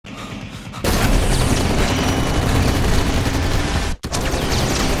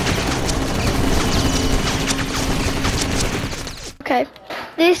Okay,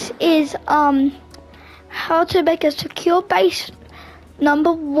 this is how to make a secure base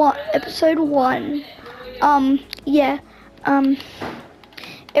number 1, episode 1. Yeah.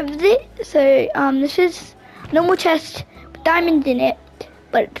 This is normal chest with diamonds in it,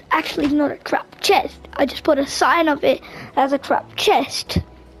 but it's actually not a trap chest. I just put a sign of it as a trap chest.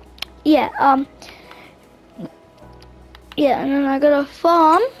 Yeah. Yeah, and then I got a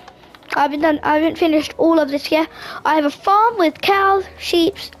farm. I haven't finished all of this yet. I have a farm with cows,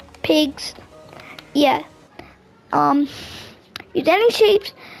 sheep, pigs. Yeah. Use any sheep,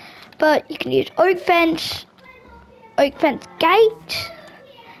 but you can use oak fence gate,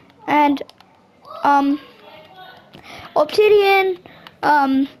 and obsidian,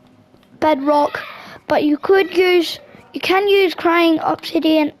 bedrock. But you can use crying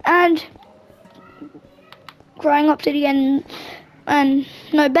obsidian and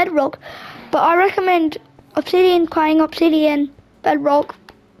no bedrock, but I recommend obsidian, crying obsidian, bedrock,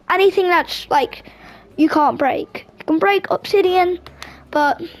 anything that's like you can't break. You can break obsidian,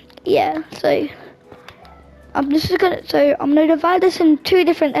 but yeah. So I'm gonna divide this in 2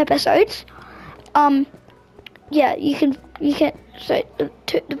 different episodes. Yeah,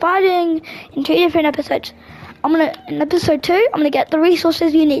 dividing in 2 different episodes. In episode 2, I'm gonna get the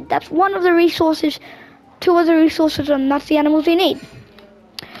resources you need. That's one of the resources. 2 other resources, and that's the animals you need.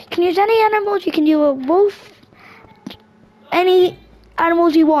 You can use any animals. You can use a wolf, any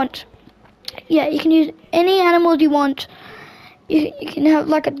animals you want. Yeah, you can use any animals you want. You can have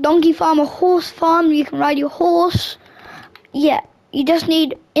like a donkey farm, a horse farm. You can ride your horse. Yeah, you just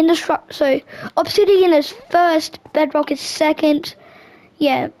need indestructible. So obsidian is first, bedrock is second.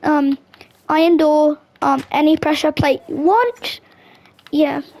 Yeah, iron door. Any pressure plate you want.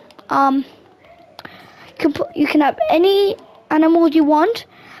 Yeah. You can have any animals you want,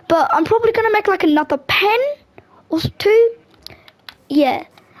 but I'm probably gonna make like another pen or 2. Yeah.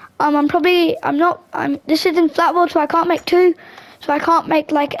 This is in flat world, so I can't make 2. So I can't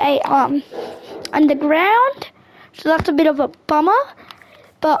make like a underground. So that's a bit of a bummer.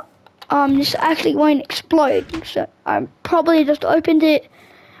 But this actually won't explode. So I probably just opened it.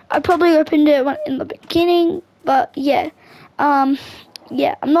 I probably opened it in the beginning, but yeah.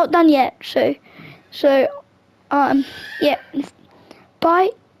 Yeah, I'm not done yet. So yeah.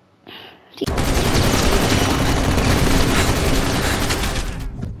 Bye.